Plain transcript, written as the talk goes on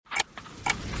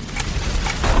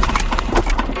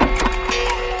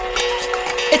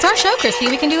It's our show, Christy.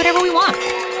 We can do whatever we want.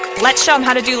 Let's show them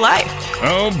how to do life.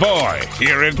 Oh boy,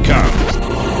 here it comes.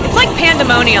 It's like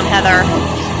pandemonium, Heather.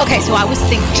 Okay, so I was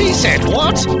thinking. She said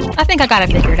what? I think I got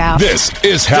it figured out. This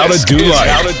is How to Do Life.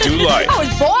 I was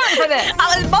born for this.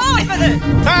 I was born for this.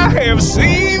 I have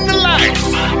seen the light.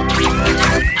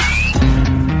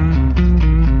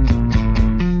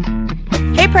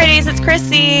 Hey, pretties, it's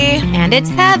Chrissy. And it's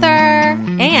Heather.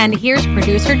 And here's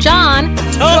producer John.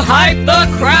 To hype the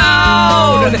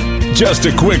crowd. Just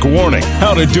a quick warning.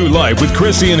 How to Do Life with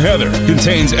Chrissy and Heather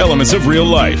contains elements of real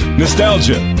life,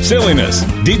 nostalgia, silliness,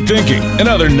 deep thinking, and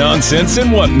other nonsense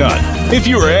and whatnot. If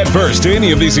you are adverse to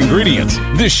any of these ingredients,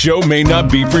 this show may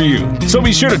not be for you. So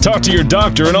be sure to talk to your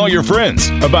doctor and all your friends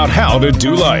about how to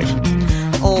do life.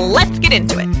 Let's get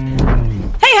into it.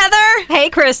 Hey, Heather. Hey,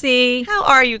 Chrissy. How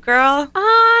are you, girl?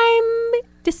 I'm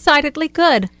decidedly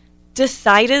good.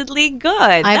 Decidedly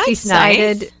good. That's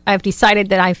nice. I've decided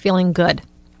that I'm feeling good.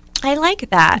 I like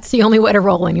that. It's the only way to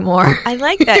roll anymore. I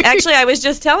like that. Actually, I was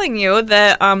just telling you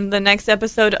that the next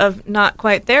episode of Not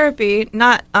Quite Therapy,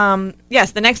 the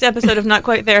next episode of Not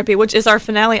Quite Therapy, which is our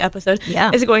finale episode,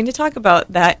 is going to talk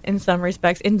about that in some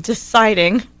respects, in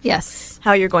deciding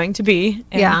how you're going to be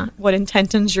and what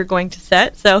intentions you're going to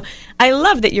set. So I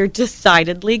love that you're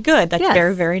decidedly good. That's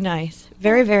very, very nice.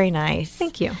 Very, very nice.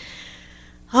 Thank you.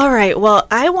 All right, well,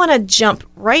 I want to jump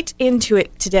right into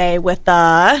it today with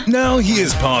Now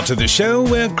here's part of the show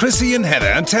where Chrissy and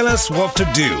Heather tell us what to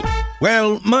do.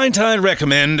 Well, might I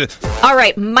recommend... All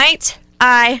right, might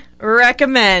I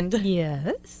recommend...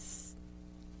 Yes?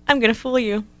 I'm going to fool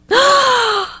you. Did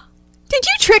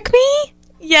you trick me?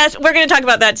 Yes, we're going to talk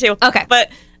about that too. Okay.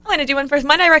 But I'm going to do one first.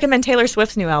 Might I recommend Taylor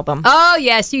Swift's new album? Oh,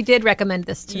 yes, you did recommend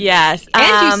this to me. Yes.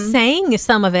 And you sang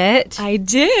some of it. I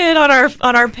did on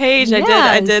our page. Yes.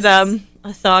 I did a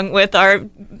song with our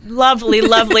lovely,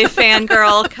 lovely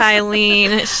fangirl,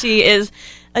 Kylene. She is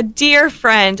a dear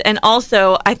friend and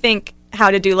also, I think, How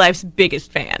to Do Life's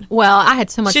biggest fan. Well, I had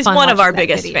so much fun. She's one of our that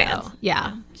biggest video. fans.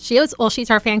 Yeah. She is. Well,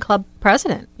 she's our fan club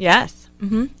president. Yes.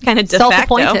 Mm-hmm. Kind of de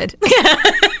self-appointed.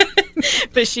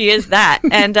 But she is that.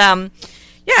 And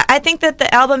I think that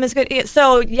the album is good.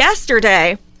 So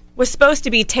yesterday was supposed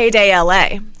to be Tay Day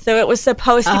LA. So it was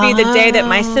supposed to be the day that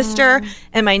my sister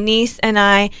and my niece and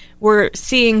I were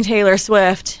seeing Taylor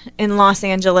Swift in Los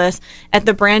Angeles at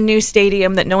the brand new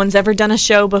stadium that no one's ever done a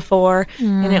show before.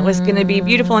 And it was going to be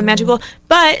beautiful and magical.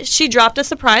 But she dropped a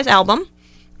surprise album.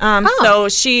 So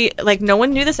she, no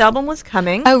one knew this album was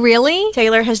coming. Oh, really?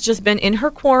 Taylor has just been in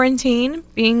her quarantine,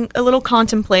 being a little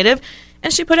contemplative,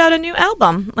 and she put out a new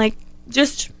album.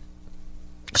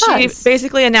 She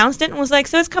basically announced it and was like,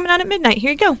 so it's coming out at midnight.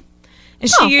 Here you go. And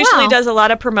she usually does a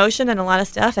lot of promotion and a lot of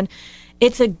stuff, and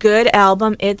it's a good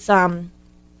album. It's a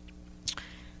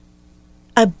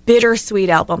bittersweet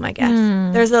album, I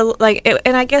guess. There's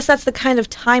and I guess that's the kind of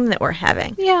time that we're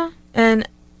having. Yeah. And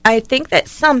I think that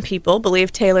some people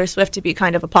believe Taylor Swift to be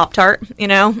kind of a Pop-Tart,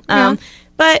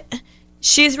 but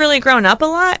she's really grown up a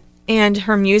lot, and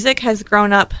her music has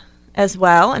grown up as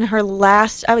well. And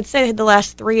I would say the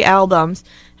last 3 albums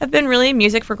have been really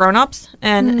music for grown-ups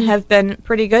and have been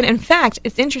pretty good. In fact,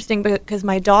 it's interesting because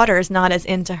my daughter is not as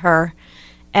into her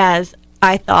as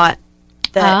I thought.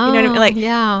 That, you know what I mean?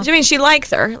 I mean, she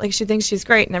likes her. She thinks she's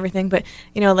great and everything. But,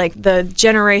 the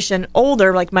generation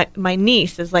older, my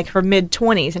niece is her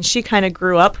mid-20s, and she kind of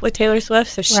grew up with Taylor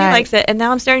Swift, so she likes it. And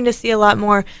now I'm starting to see a lot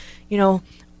more,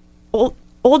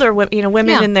 older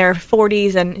women in their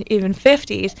 40s and even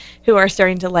 50s who are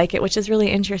starting to like it, which is really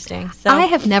interesting. So I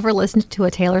have never listened to a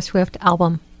Taylor Swift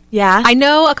album. Yeah. I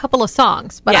know a couple of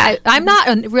songs, but I'm not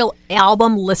a real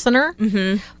album listener.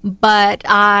 But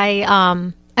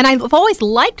and I've always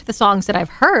liked the songs that I've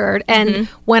heard. And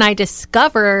when I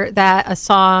discover that a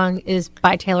song is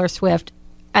by Taylor Swift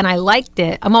and I liked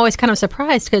it, I'm always kind of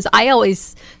surprised because I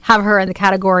always have her in the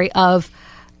category of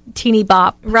teeny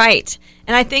bop. Right.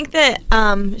 And I think that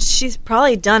she's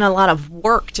probably done a lot of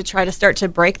work to try to start to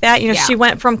break that. She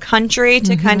went from country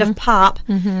to kind of pop.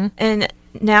 And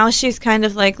now she's kind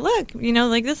of look,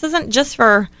 this isn't just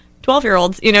for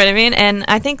 12-year-olds, you know what I mean? And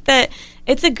I think that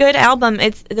it's a good album.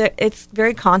 It's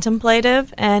very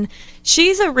contemplative, and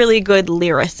she's a really good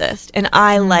lyricist, and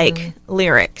I like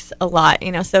lyrics a lot,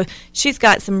 so she's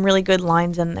got some really good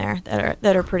lines in there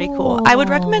that are pretty cool. I would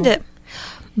recommend it.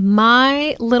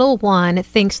 My little one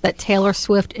thinks that Taylor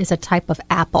Swift is a type of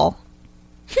apple.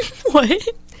 What?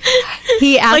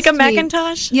 He asked like a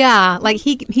Macintosh? Yeah,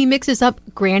 he mixes up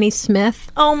Granny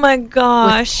Smith. Oh my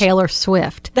gosh. With Taylor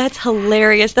Swift. That's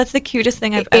hilarious. That's the cutest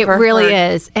thing I've ever heard. It really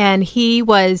is. And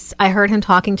I heard him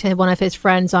talking to one of his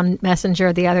friends on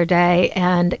Messenger the other day,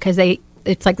 and because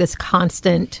it's like this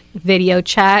constant video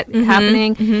chat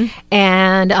happening.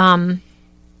 And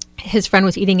his friend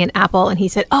was eating an apple, and he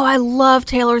said, "Oh, I love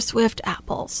Taylor Swift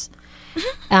apples."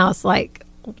 And I was like,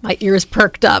 my ears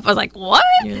perked up. I was like, "What?"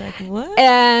 You're like, what?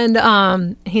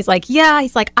 And he's like, "Yeah."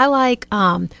 He's like, "I like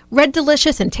Red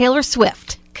Delicious and Taylor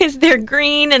Swift." Because they're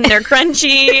green and they're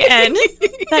crunchy, and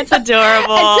that's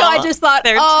adorable. And so I just thought,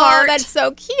 they're oh, tart. that's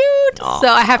so cute. Aw. So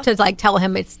I have to like tell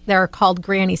him they're called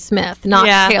Granny Smith,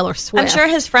 not Taylor Swift. I'm sure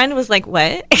his friend was like,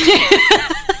 what?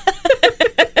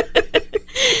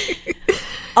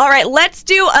 All right, let's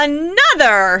do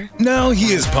another. Now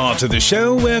here's part of the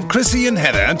show where Chrissy and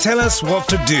Heather tell us what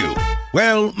to do.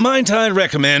 Well, might I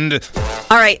recommend...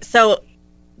 All right, so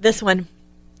this one,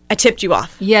 I tipped you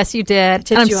off. Yes, you did.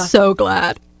 Tipped I'm you off. so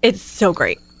glad. It's so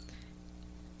great.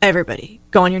 Everybody,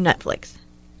 go on your Netflix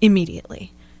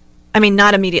immediately. I mean,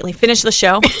 not immediately. Finish the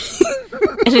show.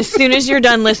 And as soon as you're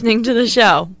done listening to the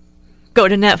show, go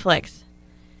to Netflix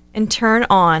and turn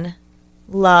on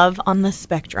Love on the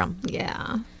Spectrum.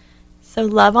 Yeah. So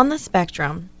Love on the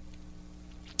Spectrum.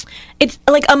 It's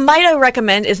like a might I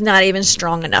recommend is not even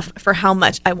strong enough for how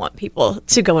much I want people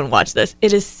to go and watch this.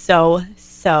 It is so,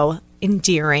 so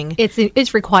endearing.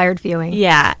 It's required viewing.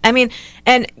 Yeah. I mean,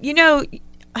 and you know,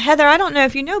 Heather, I don't know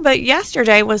if you know, but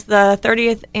yesterday was the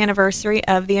 30th anniversary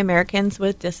of the Americans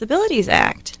with Disabilities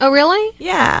Act. Oh, really?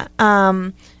 Yeah.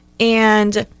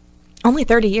 And only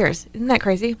 30 years. Isn't that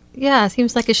crazy? Yeah, it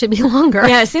seems like it should be longer.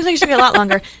 Yeah, it seems like it should be a lot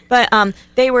longer. But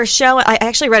they were showing, I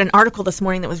actually read an article this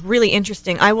morning that was really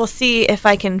interesting. I will see if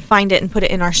I can find it and put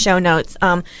it in our show notes.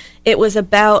 It was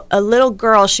about a little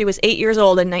girl. She was 8 years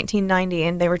old in 1990,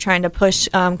 and they were trying to push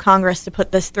Congress to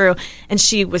put this through. And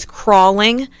she was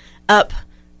crawling up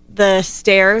the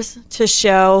stairs to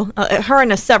show her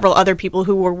and several other people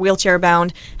who were wheelchair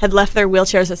bound had left their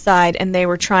wheelchairs aside, and they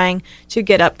were trying to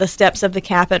get up the steps of the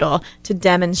Capitol to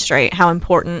demonstrate how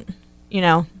important, you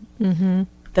know,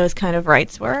 those kind of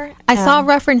rights were. I saw a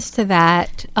reference to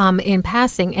that in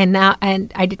passing, and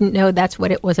I didn't know that's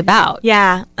what it was about.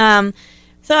 Yeah.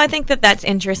 So I think that that's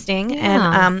interesting,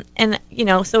 and you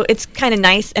know, so it's kind of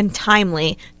nice and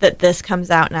timely that this comes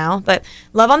out now. But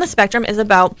Love on the Spectrum is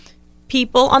about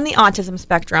people on the autism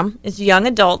spectrum. It's young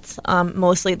adults,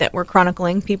 mostly, that we're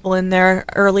chronicling, people in their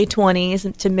early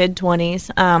 20s to mid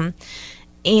 20s,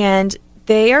 and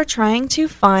they are trying to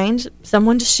find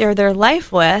someone to share their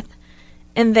life with,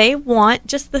 and they want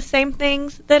just the same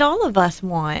things that all of us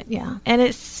want. Yeah. And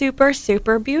it's super,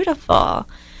 super beautiful.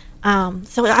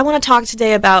 So I want to talk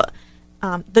today about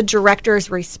the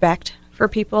director's respect for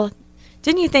people.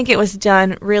 Didn't you think it was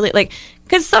done really, like,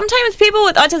 because sometimes people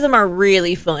with autism are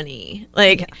really funny,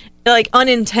 like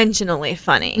unintentionally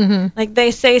funny. Like, they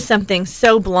say something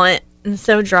so blunt and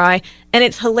so dry, and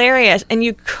it's hilarious. And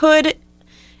you could,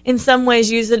 in some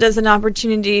ways, use it as an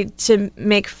opportunity to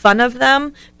make fun of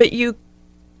them, but you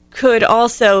could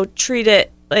also treat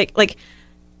it like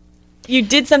you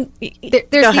did some.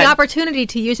 There's the opportunity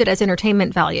to use it as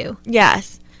entertainment value.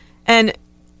 Yes, and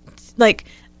like,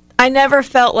 I never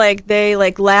felt like they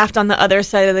laughed on the other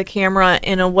side of the camera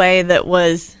in a way that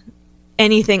was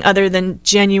anything other than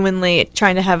genuinely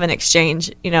trying to have an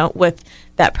exchange, you know, with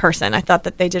that person. I thought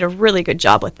that they did a really good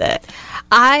job with it.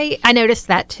 I noticed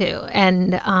that too,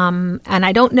 and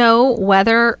I don't know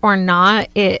whether or not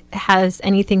it has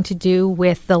anything to do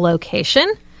with the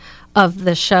location of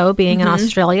the show being in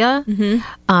Australia.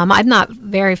 I'm not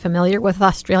very familiar with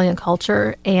Australian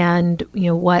culture, and you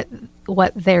know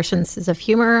what their senses of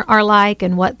humor are like,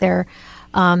 and what their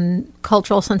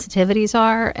cultural sensitivities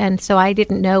are, and so I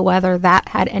didn't know whether that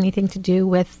had anything to do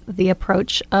with the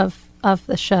approach of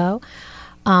the show.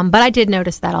 But I did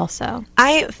notice that also.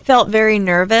 I felt very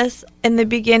nervous in the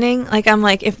beginning. Like, I'm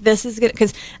like, if this is good,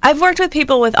 because I've worked with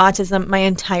people with autism my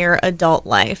entire adult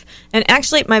life. And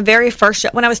actually, my very first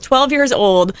job, when I was 12 years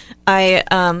old, I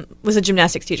was a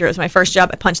gymnastics teacher. It was my first job.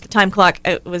 I punched the time clock.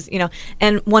 It was, you know,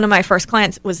 and one of my first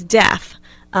clients was deaf.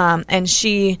 And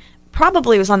she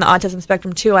probably was on the autism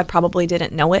spectrum too. I probably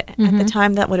didn't know it at the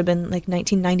time. That would have been like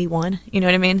 1991. You know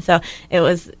what I mean? So it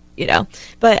was, you know,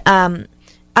 but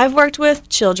I've worked with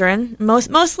children,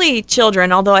 mostly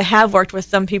children, although I have worked with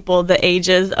some people the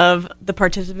ages of the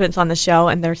participants on the show,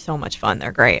 and they're so much fun.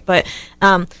 They're great. But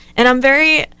and I'm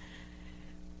very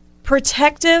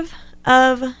protective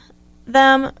of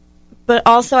them, but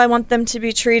also I want them to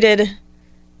be treated,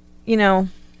 you know,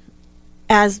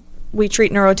 as we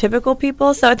treat neurotypical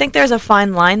people. So I think there's a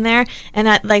fine line there. And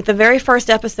at like the very first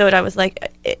episode, I was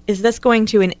like, is this going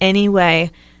to in any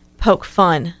way poke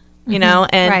fun? You know,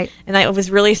 and and I was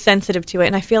really sensitive to it,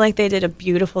 and I feel like they did a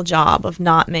beautiful job of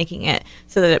not making it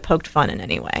so that it poked fun in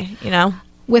any way, you know?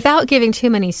 without giving too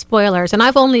many spoilers, and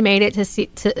I've only made it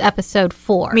to episode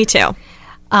 4. Me too.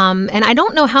 And I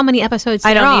don't know how many episodes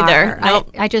I there don't are. either.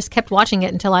 Nope. I just kept watching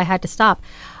it until I had to stop.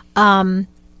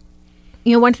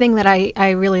 One thing that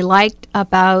I really liked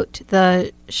about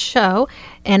the show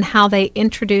and how they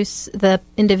introduce the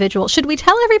individual. Should we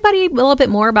tell everybody a little bit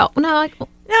more about? No,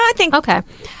 I think okay.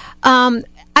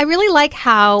 I really like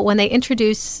how when they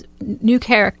introduce new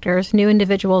characters, new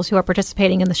individuals who are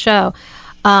participating in the show,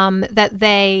 that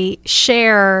they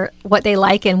share what they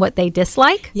like and what they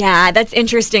dislike. Yeah, that's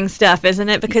interesting stuff, isn't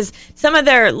it? Because some of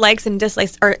their likes and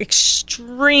dislikes are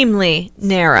extremely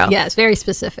narrow. Yes, very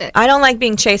specific. I don't like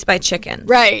being chased by chickens.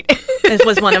 Right. This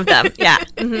was one of them. Yeah.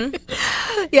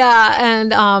 Yeah,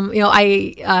 and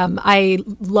I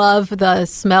love the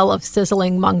smell of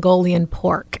sizzling Mongolian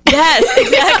pork. Yes,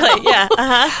 exactly. Yeah.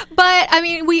 Uh-huh. But I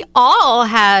mean, we all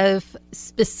have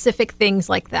specific things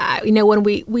like that. When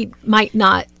we might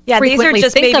not. Yeah, these are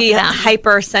just think maybe of them.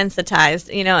 hypersensitized,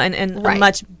 and Right. a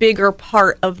much bigger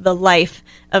part of the life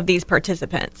of these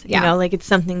participants. Yeah. Like it's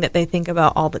something that they think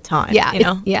about all the time. Yeah,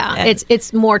 And-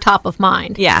 it's more top of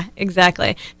mind. yeah,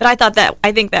 exactly. But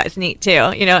I think that's neat too,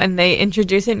 and they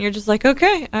introduce it and you're just like,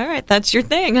 okay, all right, that's your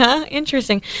thing, huh?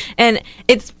 Interesting. And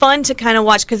it's fun to kind of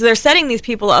watch because they're setting these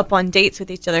people up on dates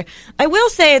with each other. I will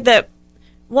say that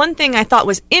one thing I thought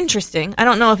was interesting, I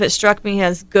don't know if it struck me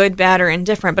as good, bad, or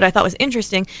indifferent, but I thought was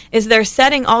interesting, is they're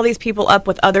setting all these people up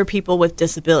with other people with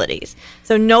disabilities.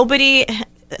 So nobody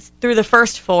through the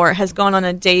first 4 has gone on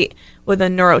a date with a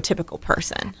neurotypical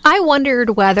person. I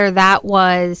wondered whether that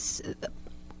was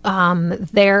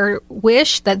their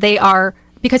wish that they are.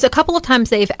 Because a couple of times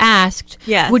they've asked,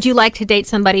 Yes. would you like to date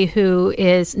somebody who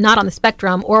is not on the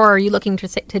spectrum, or are you looking to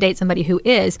date somebody who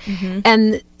is? Mm-hmm.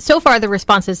 And so far the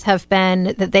responses have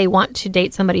been that they want to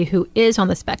date somebody who is on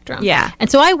the spectrum. Yeah. And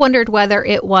so I wondered whether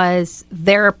it was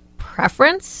their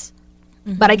preference,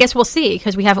 but I guess we'll see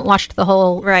because we haven't watched the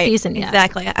whole season yet.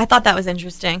 Exactly. I thought that was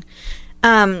interesting.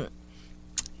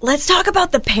 Let's talk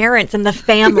about the parents and the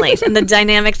families and the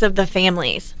dynamics of the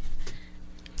families.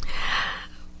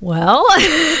 Well,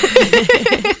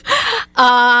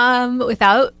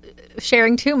 without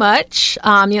sharing too much,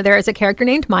 there is a character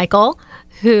named Michael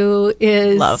who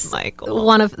is Love Michael.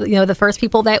 one of the first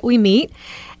people that we meet,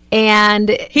 and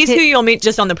He's who you'll meet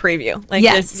just on the preview. Like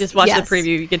Yes, just watch yes. the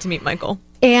preview, you get to meet Michael.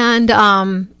 and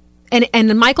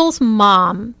Michael's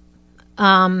mom,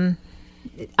 I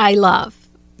love.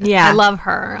 Yeah. I love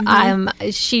her.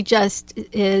 She just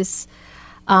is.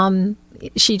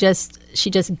 She just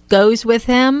goes with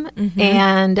him,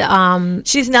 and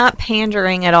She's not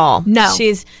pandering at all. No.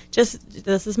 She's just,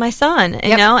 this is my son,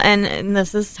 Yep. and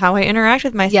this is how I interact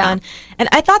with my Yeah. son. And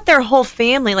I thought their whole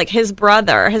family, like his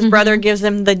brother gives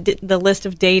him the list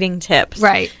of dating tips.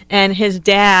 Right. And his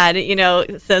dad,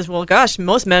 says, well, gosh,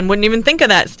 most men wouldn't even think of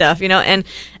that stuff, and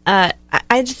I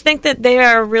just think that they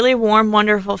are a really warm,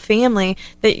 wonderful family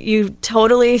that you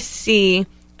totally see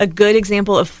a good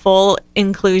example of full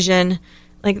inclusion.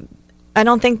 Like, I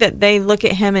don't think that they look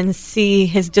at him and see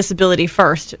his disability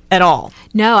first at all.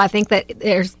 no, I think that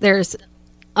there's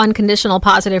unconditional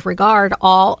positive regard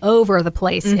all over the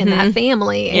place in that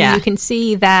family, and Yeah. you can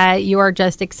see that you are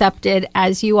just accepted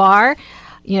as you are,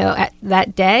 at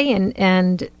that day,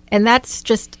 and that's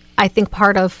just, I think,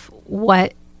 part of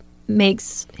what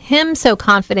makes him so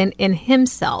confident in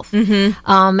himself,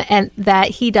 and that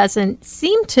he doesn't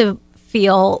seem to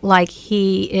feel like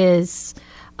he is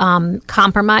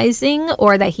compromising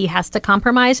or that he has to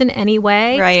compromise in any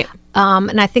way. Right.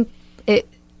 And I think it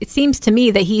seems to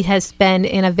me that he has been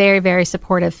in a very, very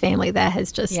supportive family that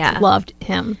has just loved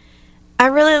him. I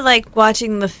really like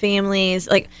watching the families.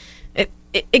 Like,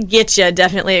 it gets you,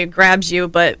 definitely, it grabs you.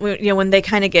 But when they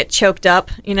kind of get choked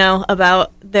up,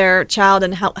 about their child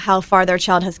and how far their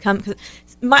child has come. 'Cause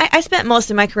I spent most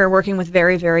of my career working with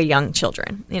very, very young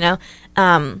children.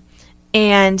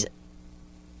 And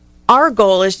our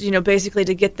goal is, basically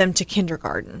to get them to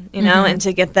kindergarten, and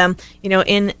to get them,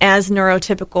 in as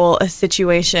neurotypical a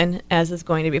situation as is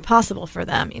going to be possible for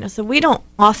them, So we don't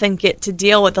often get to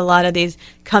deal with a lot of these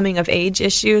coming of age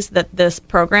issues that this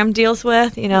program deals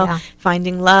with,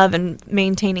 finding love and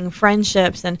maintaining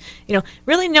friendships and,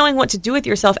 really knowing what to do with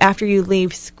yourself after you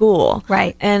leave school.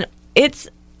 Right. And it's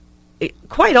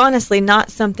quite honestly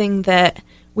not something that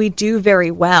we do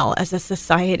very well as a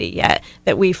society yet,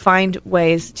 that we find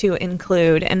ways to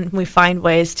include and we find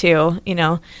ways to,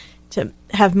 to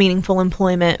have meaningful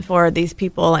employment for these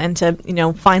people and to,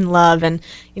 find love. And,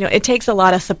 it takes a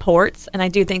lot of supports. And I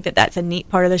do think that that's a neat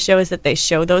part of the show is that they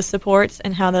show those supports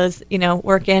and how those,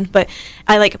 work in. But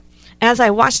as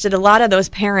I watched it, a lot of those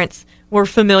parents were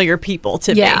familiar people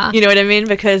to me. You know what I mean?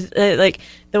 Because like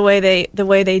the way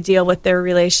they deal with their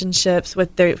relationships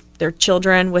with their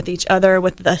children, with each other,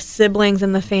 with the siblings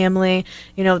in the family,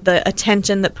 you know, the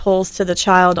attention that pulls to the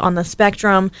child on the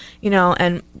spectrum, you know,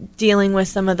 and dealing with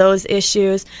some of those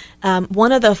issues.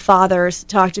 One of the fathers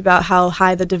talked about how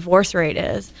high the divorce rate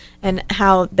is and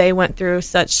how they went through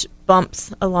such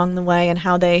bumps along the way and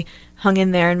how they hung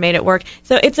in there and made it work.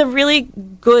 So it's a really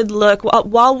good look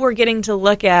while we're getting to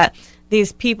look at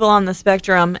these people on the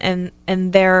spectrum and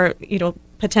their, you know,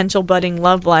 potential budding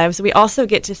love lives. We also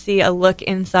get to see a look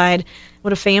inside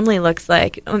what a family looks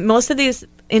like. Most of these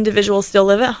individuals still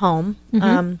live at home,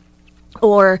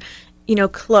 or, you know,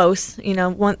 close. You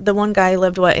know, the one guy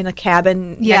lived in a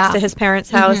cabin next to his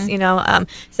parents' house. You know,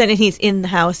 so he's in the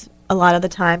house a lot of the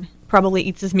time. Probably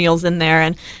eats his meals in there,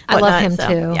 and whatnot. I love him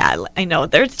too. Yeah, I know.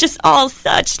 There's just all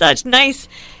such nice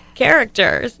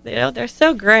characters. You know, they're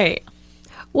so great.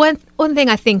 One thing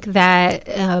I think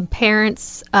that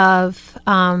parents of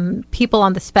people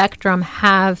on the spectrum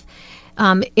have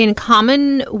in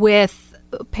common with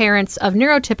parents of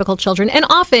neurotypical children, and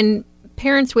often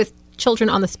parents with children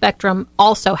on the spectrum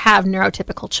also have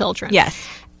neurotypical children. Yes.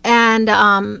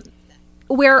 And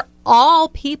we're all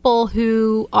people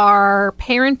who are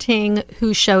parenting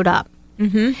who showed up.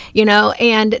 You know,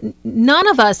 and none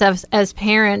of us as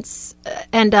parents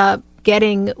end up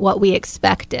getting what we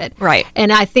expected. Right.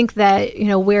 And I think that, you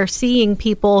know, we're seeing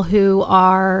people who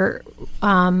are,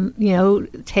 you know,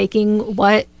 taking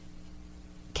what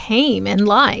came in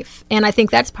life. And I think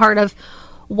that's part of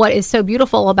what is so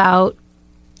beautiful about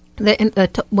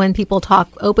when people talk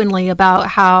openly about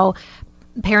how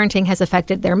parenting has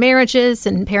affected their marriages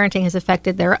and parenting has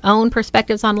affected their own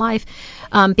perspectives on life.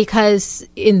 Because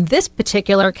in this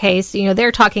particular case, you know,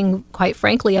 they're talking quite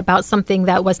frankly about something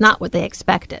that was not what they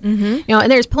expected. You know,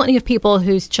 and there's plenty of people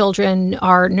whose children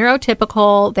are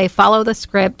neurotypical. They follow the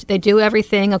script. They do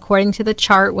everything according to the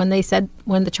chart when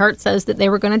the chart says that they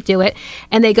were going to do it,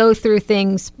 and they go through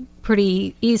things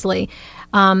pretty easily.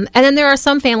 And then there are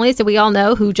some families that we all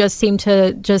know who just seem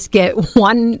to just get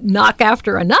one knock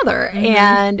after another,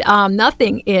 and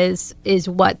nothing is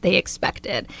what they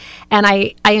expected. And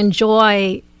I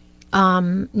enjoy,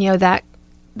 you know,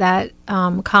 that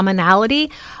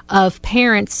commonality of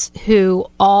parents who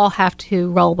all have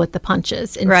to roll with the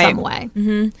punches in some way.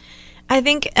 I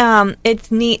think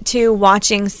it's neat too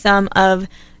watching some of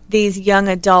these young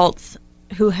adults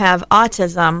who have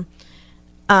autism.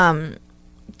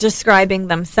 Describing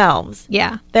themselves.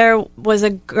 Yeah. There was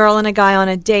a girl and a guy on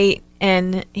a date,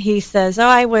 and he says, "Oh,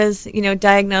 I was, you know,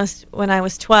 diagnosed when I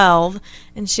was 12."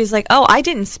 And she's like, "Oh, I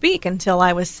didn't speak until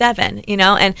I was 7," you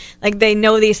know? And like they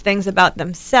know these things about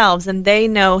themselves, and they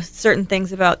know certain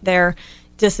things about their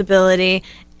disability.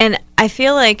 And I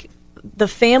feel like the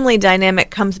family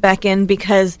dynamic comes back in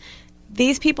because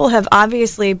these people have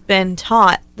obviously been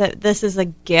taught that this is a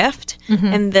gift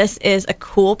and this is a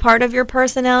cool part of your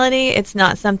personality. It's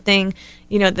not something,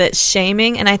 you know, that's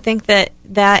shaming. And I think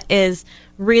that is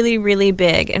really, really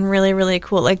big and really, really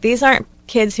cool. Like, these aren't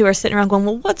kids who are sitting around going,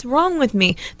 well, what's wrong with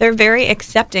me? They're very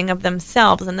accepting of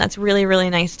themselves, and that's really, really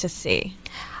nice to see.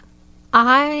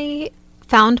 I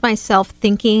found myself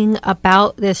thinking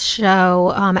about this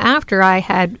show after I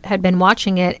had been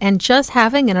watching it, and just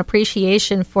having an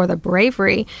appreciation for the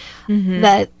bravery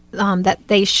that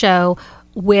they show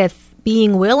with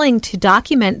being willing to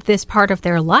document this part of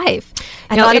their life.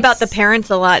 I thought about the parents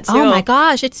a lot too. Oh my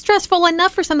gosh, it's stressful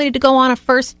enough for somebody to go on a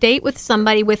first date with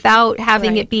somebody without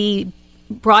having it be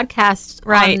broadcast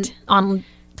on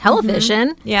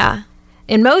television. Yeah.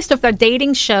 And most of the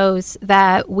dating shows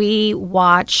that we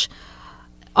watch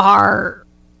are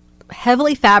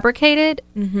heavily fabricated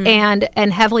and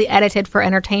heavily edited for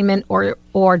entertainment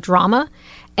or drama.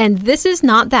 And this is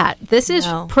not that. This is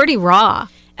pretty raw.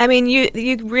 I mean,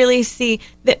 you really see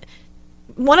that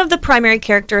one of the primary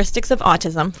characteristics of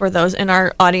autism, for those in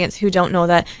our audience who don't know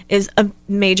that, is a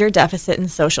major deficit in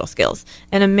social skills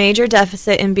and a major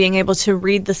deficit in being able to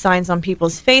read the signs on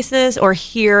people's faces or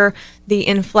hear the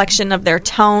inflection of their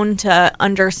tone to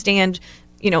understand,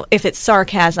 you know, if it's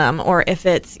sarcasm or if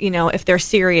it's, you know, if they're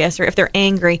serious or if they're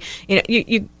angry. You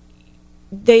know,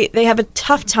 they have a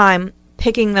tough time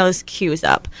picking those cues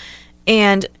up.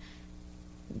 And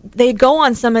they go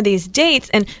on some of these dates,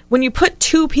 and when you put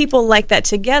two people like that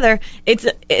together,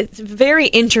 it's very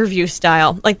interview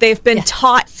style. Like, they've been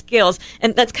taught skills,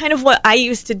 and that's kind of what I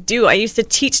used to do. I used to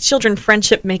teach children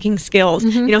friendship making skills.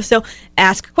 You know, so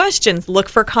ask questions, look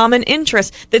for common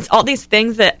interests. That's all these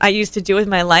things that I used to do with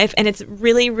my life, and it's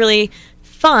really, really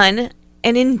fun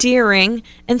and endearing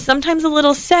and sometimes a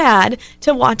little sad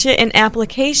to watch it in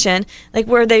application, like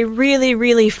where they really,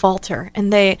 really falter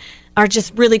and they are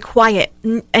just really quiet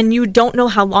and you don't know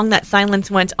how long that silence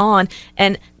went on.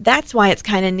 And that's why it's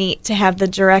kind of neat to have the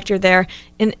director there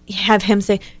and have him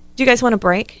say, do you guys want a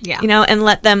break? Yeah. You know, and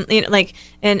let them, you know, like,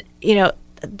 and, you know,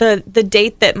 the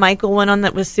date that Michael went on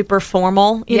that was super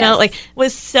formal, you know, like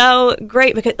was so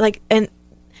great because like, and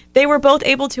they were both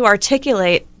able to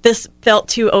articulate this felt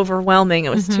too overwhelming. It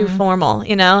was too formal,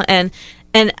 you know, and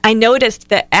I noticed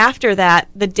that after that,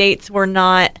 the dates were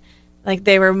not like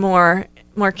they were more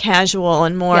casual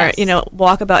and more, you know,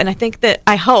 walkabout. And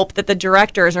I hope that the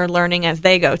directors are learning as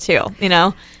they go too, you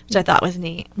know, which I thought was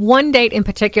neat. One date in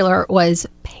particular was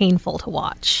painful to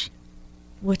watch.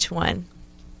 Which one?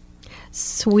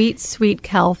 Sweet, sweet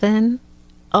Kelvin.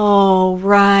 Oh,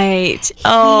 right. He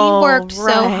worked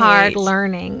so hard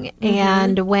learning.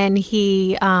 And when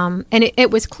he, and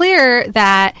it was clear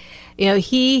that, you know,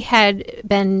 he had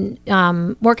been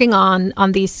working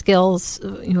on these skills,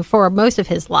 you know, for most of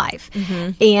his life.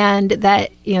 And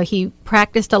that, you know, he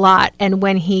practiced a lot. And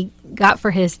when he got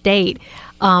for his date,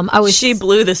 She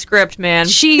blew the script, man.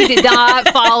 She did not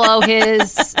follow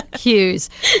his cues.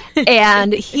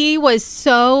 And he was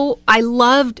so, I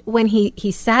loved when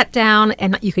he sat down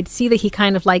and you could see that he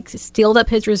kind of like steeled up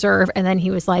his reserve. And then he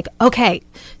was like, okay,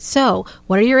 so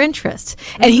what are your interests?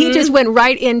 And he just went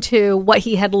right into what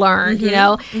he had learned, you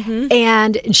know?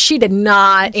 And she did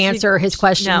not answer his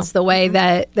questions the way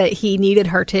that he needed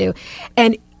her to.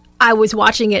 And I was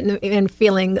watching it and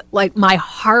feeling like my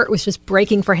heart was just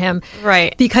breaking for him,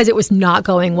 right? Because it was not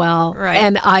going well, right?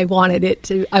 And I wanted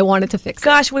to fix it.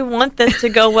 Gosh, we want this to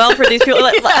go well for these people.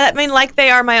 I mean, like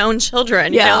they are my own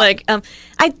children. You know, like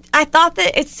I thought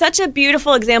that it's such a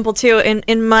beautiful example too,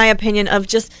 in my opinion, of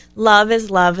just love is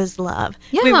love is love.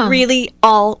 Yeah. We really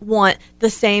all want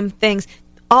the same things.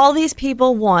 All these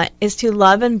people want is to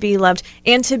love and be loved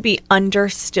and to be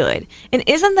understood. And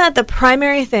isn't that the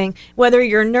primary thing? Whether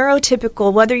you're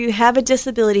neurotypical, whether you have a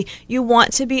disability, you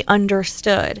want to be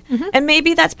understood. And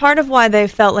maybe that's part of why they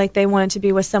felt like they wanted to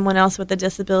be with someone else with a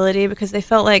disability, because they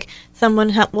felt like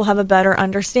someone will have a better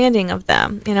understanding of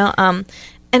them, you know? And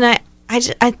I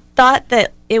thought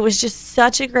that it was just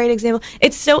such a great example.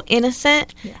 It's so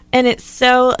innocent, and it's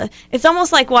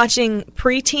almost like watching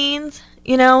preteens,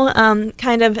 you know,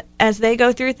 kind of as they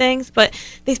go through things. But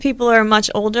these people are much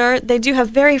older. They do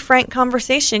have very frank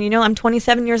conversation. You know, I'm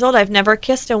 27 years old. I've never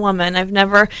kissed a woman. I've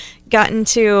never gotten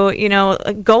to, you know,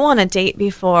 go on a date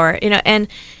before, you know, and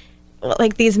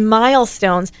like these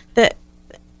milestones that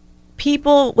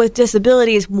people with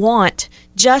disabilities want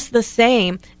just the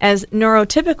same as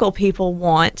neurotypical people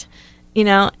want, you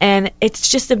know, and it's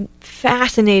just a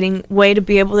fascinating way to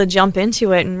be able to jump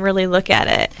into it and really look at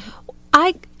it.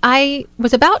 I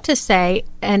was about to say,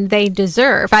 and they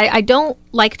deserve. I don't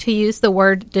like to use the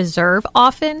word deserve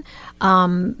often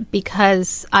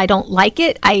because I don't like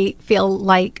it. I feel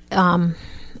like how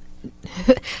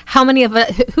many of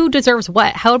us, who deserves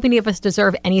what? How many of us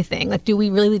deserve anything? Like, do we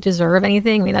really deserve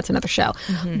anything? I mean, that's another show.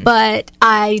 But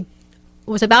I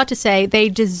was about to say they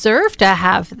deserve to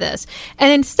have this.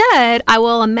 And instead, I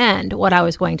will amend what I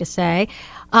was going to say.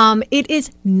 It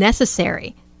is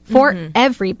necessary for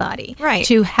everybody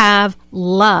to have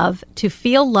love, to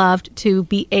feel loved, to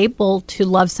be able to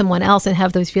love someone else and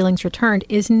have those feelings returned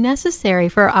is necessary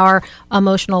for our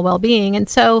emotional well-being. And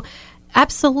so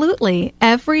absolutely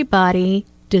everybody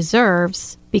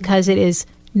deserves, because it is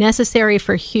necessary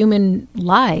for human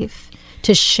life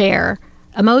to share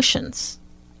emotions.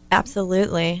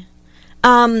 Absolutely.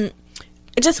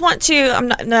 I just want to, I'm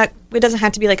not, it doesn't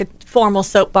have to be like a formal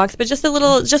soapbox, but just a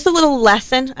little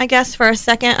lesson, I guess, for a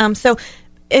second. So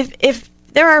if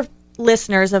there are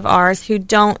listeners of ours who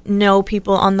don't know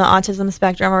people on the autism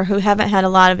spectrum or who haven't had a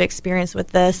lot of experience with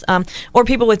this, or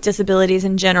people with disabilities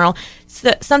in general,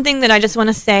 so something that I just want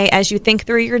to say as you think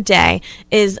through your day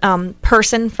is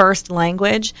person first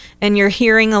language, and you're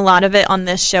hearing a lot of it on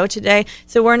this show today.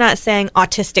 So we're not saying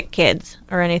autistic kids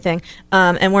or anything,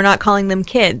 and we're not calling them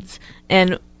kids.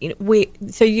 And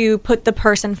so you put the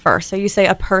person first. So you say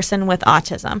a person with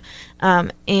autism,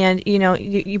 and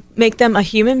you make them a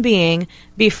human being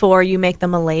before you make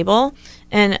them a label.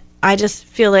 And I just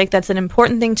feel like that's an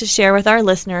important thing to share with our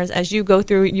listeners as you go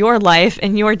through your life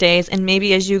and your days, and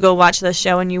maybe as you go watch the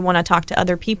show and you want to talk to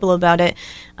other people about it.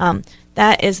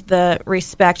 That is the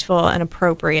respectful and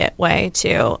appropriate way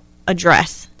to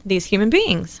address these human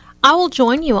beings. I will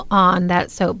join you on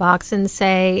that soapbox and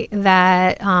say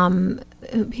that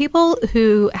people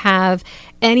who have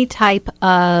any type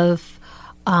of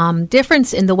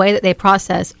difference in the way that they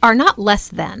process are not less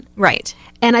than. Right.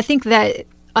 And I think that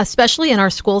especially in our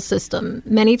school system,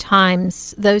 many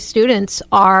times those students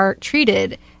are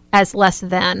treated as less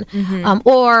than,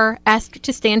 or asked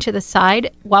to stand to the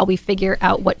side while we figure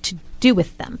out what to do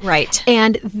with them. Right.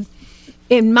 And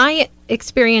in my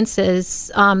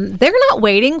experiences, they're not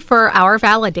waiting for our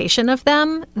validation of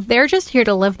them. They're just here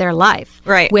to live their life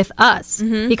with us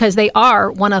because they are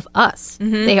one of us.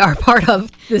 They are part of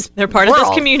this They're part world. of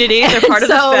this community. They're part of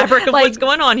the fabric of what's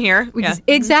going on here. Yeah.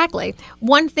 Exactly.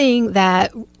 One thing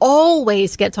that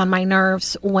always gets on my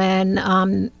nerves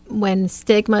when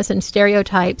stigmas and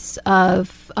stereotypes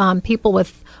of people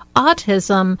with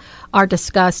autism are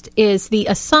discussed is the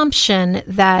assumption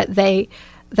that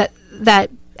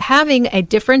that having a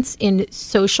difference in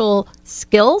social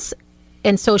skills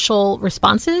and social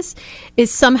responses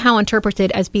is somehow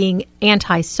interpreted as being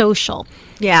antisocial.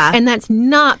 Yeah. And that's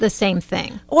not the same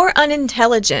thing. Or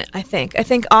unintelligent, I think. I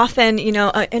think often,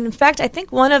 and in fact, I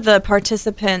think one of the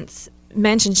participants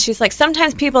mentioned, she's like,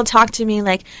 sometimes people talk to me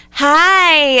like,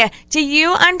 hi, do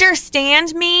you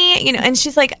understand me? And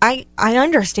she's like, I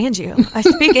understand you. I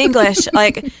speak English.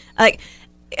 Like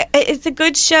it's a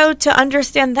good show to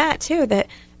understand that too, that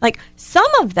like some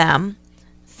of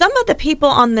the people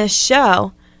on this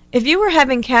show, if you were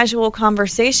having casual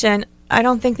conversation, I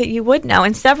don't think that you would know.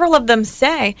 And several of them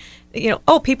say,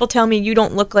 people tell me you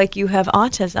don't look like you have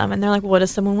autism. And they're like, what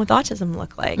does someone with autism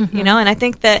look like? And I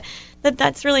think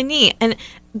that's really neat. And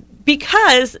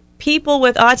because people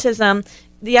with autism,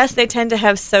 yes, they tend to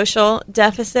have social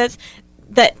deficits,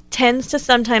 that tends to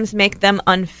sometimes make them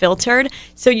unfiltered.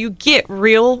 So you get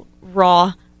real,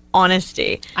 raw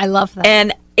honesty. I love that.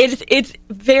 And it's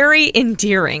very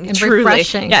endearing and truly.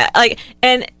 Refreshing. Yeah,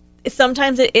 and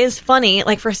sometimes it is funny,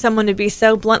 like for someone to be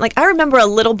so blunt. Like I remember a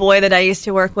little boy that I used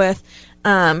to work with. He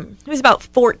was about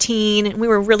 14, and we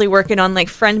were really working on like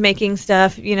friend making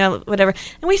stuff, whatever.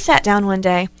 And we sat down one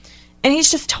day, and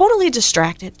he's just totally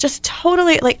distracted, just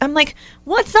totally like, I'm like,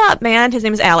 what's up, man? His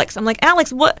name is Alex. I'm like,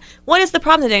 Alex, what is the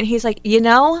problem today? And he's like,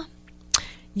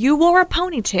 you wore a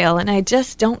ponytail, and I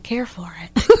just don't care for it.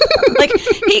 Like,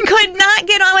 he could not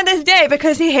get on with his day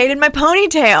because he hated my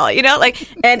ponytail,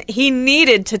 and he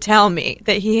needed to tell me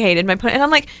that he hated my ponytail. And I'm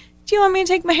like, do you want me to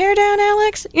take my hair down,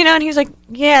 Alex? And he's like,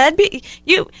 yeah, that'd be,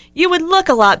 you would look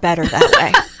a lot better that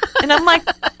way. And I'm like,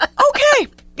 okay.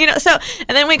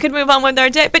 And then we could move on with our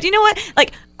day. But you know what?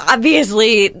 Like,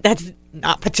 obviously, that's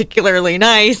not particularly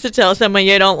nice to tell someone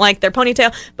you don't like their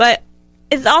ponytail. But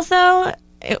it's also,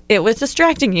 it was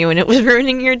distracting you and it was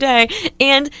ruining your day.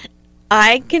 And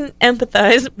I can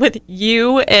empathize with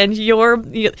you, and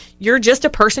you're just a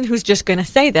person who's just going to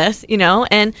say this,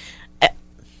 and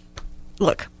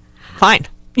look, fine,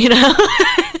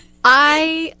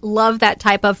 I love that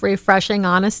type of refreshing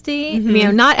honesty.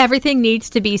 Not everything needs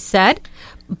to be said,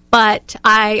 but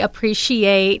I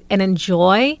appreciate and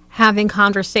enjoy having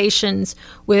conversations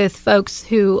with folks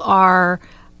who are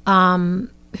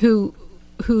who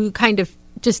kind of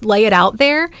just lay it out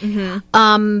there,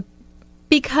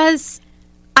 because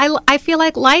I feel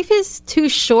like life is too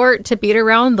short to beat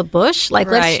around the bush. Like,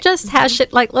 let's just hash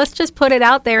it. Like, let's just put it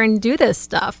out there and do this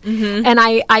stuff. And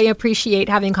I appreciate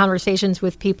having conversations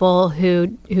with people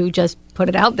who just put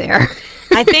it out there.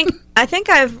 I think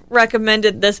I've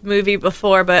recommended this movie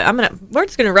before, but we're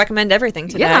just gonna recommend everything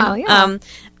today. Yeah.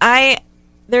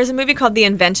 There's a movie called The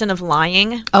Invention of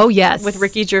Lying. Oh yes, with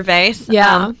Ricky Gervais.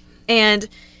 Yeah, and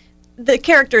the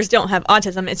characters don't have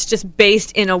autism. It's just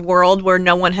based in a world where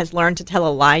no one has learned to tell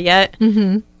a lie yet.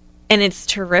 And it's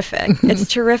terrific. It's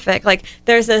terrific. Like,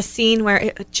 there's a scene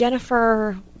where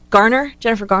Jennifer Garner,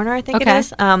 I think it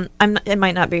is. It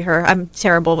might not be her. I'm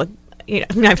terrible with,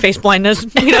 my face blindness.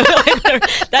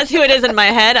 That's who it is in my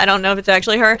head. I don't know if it's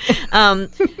actually her.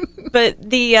 But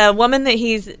the woman that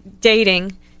he's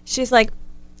dating, she's like,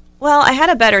 well, I had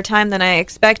a better time than I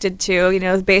expected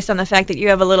to, based on the fact that you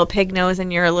have a little pig nose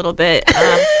and you're a little bit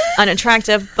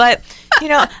unattractive. But,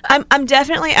 I'm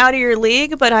definitely out of your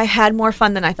league, but I had more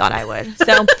fun than I thought I would.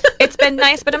 So it's been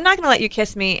nice, but I'm not going to let you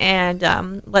kiss me,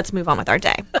 and let's move on with our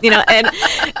day.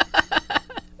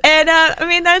 And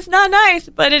that's not nice,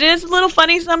 but it is a little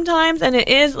funny sometimes, and it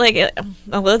is like,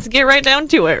 let's get right down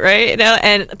to it, right?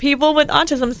 And people with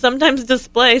autism sometimes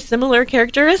display similar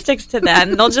characteristics to that,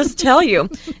 and they'll just tell you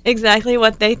exactly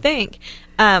what they think.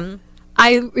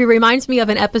 It reminds me of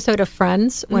an episode of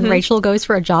Friends when Rachel goes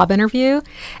for a job interview,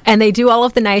 and they do all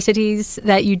of the niceties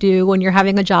that you do when you're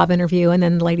having a job interview, and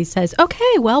then the lady says,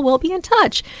 okay, well, we'll be in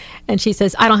touch. And she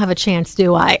says, I don't have a chance,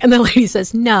 do I? And the lady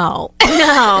says, no.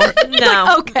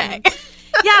 Okay.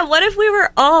 Yeah, what if we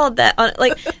were all that, and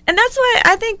that's why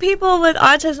I think people with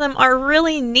autism are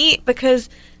really neat, because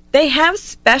they have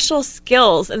special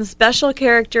skills and special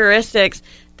characteristics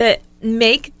that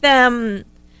make them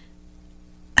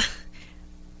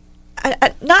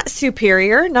not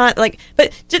superior, not like,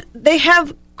 but just, they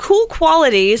have cool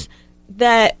qualities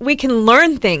that we can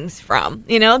learn things from,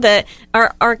 that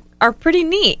are pretty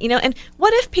neat, and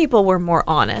what if people were more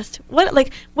honest? What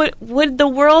would the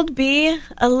world be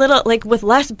a little like with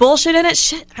less bullshit in it?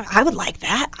 Shit, I would like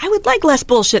that. I would like less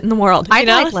bullshit in the world. I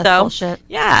like less bullshit.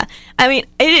 Yeah, I mean,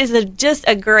 it is just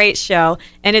a great show,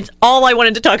 and it's all I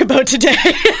wanted to talk about today.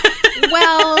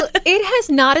 Well, it has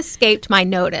not escaped my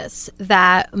notice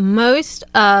that most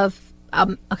of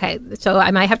okay, so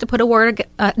I might have to put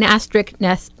an asterisk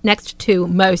next to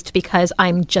most, because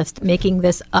I'm just making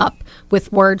this up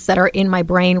with words that are in my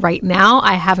brain right now.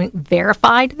 I haven't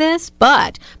verified this,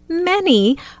 but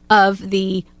many of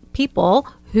the people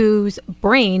whose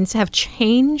brains have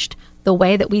changed the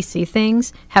way that we see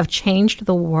things, have changed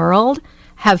the world,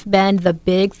 have been the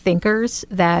big thinkers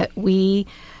that we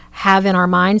have in our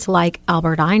minds, like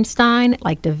Albert Einstein,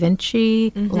 like Da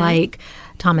Vinci, like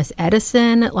Thomas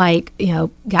Edison, like,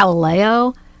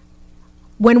 Galileo.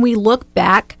 When we look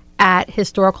back at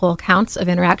historical accounts of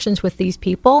interactions with these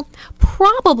people,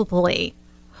 probably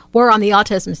were on the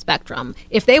autism spectrum.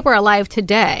 If they were alive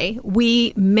today,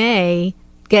 we may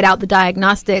get out the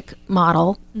diagnostic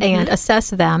model and assess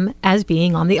them as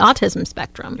being on the autism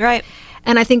spectrum. Right.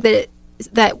 And I think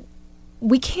that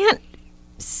we can't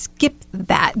skip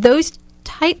that. Those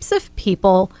types of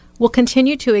people will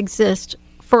continue to exist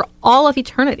for all of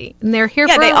eternity, and they're here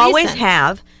for a reason. Yeah, they always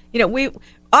have.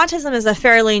 Autism is a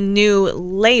fairly new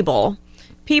label.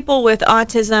 People with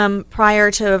autism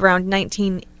prior to around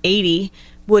 1980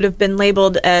 would have been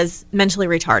labeled as mentally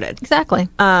retarded. Exactly.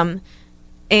 And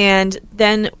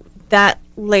then that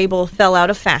label fell out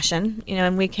of fashion,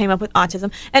 and we came up with autism.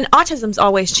 And autism's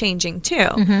always changing,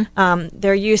 too.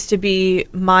 There used to be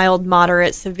mild,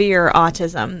 moderate, severe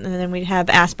autism, and then we'd have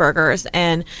Asperger's,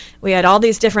 and we had all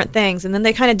these different things. And then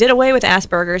they kind of did away with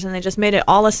Asperger's, and they just made it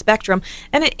all a spectrum.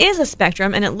 And it is a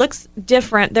spectrum, and it looks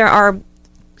different. There are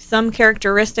some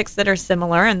characteristics that are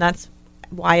similar, and that's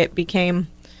why it became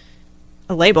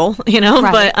a label,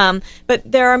 right.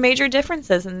 But there are major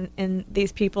differences in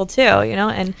these people too,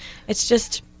 and it's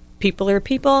just, people are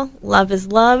people, love is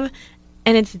love,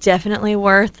 and it's definitely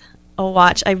worth a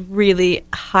watch. I've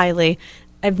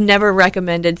never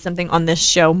recommended something on this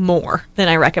show more than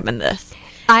I recommend this.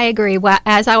 I agree.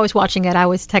 As I was watching it, I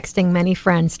was texting many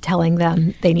friends telling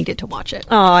them they needed to watch it.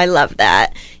 Oh, I love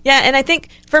that. Yeah, and I think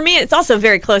for me, it's also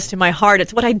very close to my heart.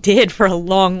 It's what I did for a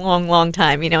long, long, long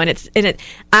time, and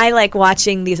I like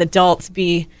watching these adults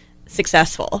be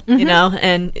successful,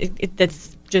 and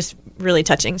that's just really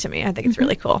touching to me. I think it's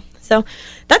really cool. So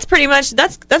that's pretty much,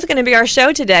 that's going to be our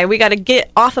show today. We got to get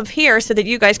off of here so that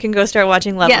you guys can go start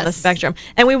watching Love on the Spectrum.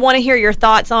 And we want to hear your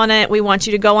thoughts on it. We want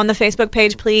you to go on the Facebook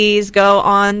page, please. Go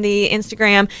on the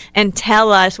Instagram and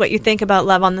tell us what you think about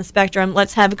Love on the Spectrum.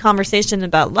 Let's have a conversation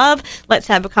about love. Let's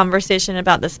have a conversation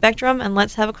about the spectrum. And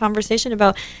let's have a conversation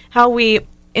about how we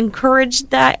encourage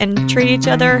that and treat each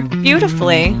other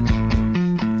beautifully.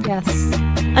 Yes.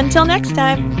 Until next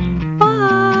time. Bye.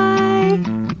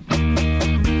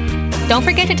 Don't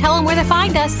forget to tell them where to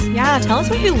find us. Yeah, tell us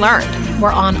what you learned.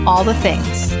 We're on all the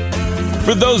things.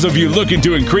 For those of you looking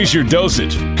to increase your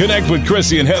dosage, connect with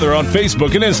Chrissy and Heather on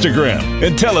Facebook and Instagram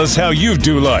and tell us how you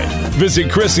do life. Visit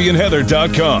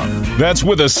ChrissyandHeather.com. That's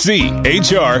with a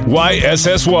CHRYSSY.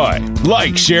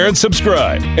 Like, share, and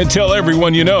subscribe, and tell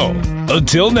everyone you know.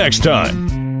 Until next time.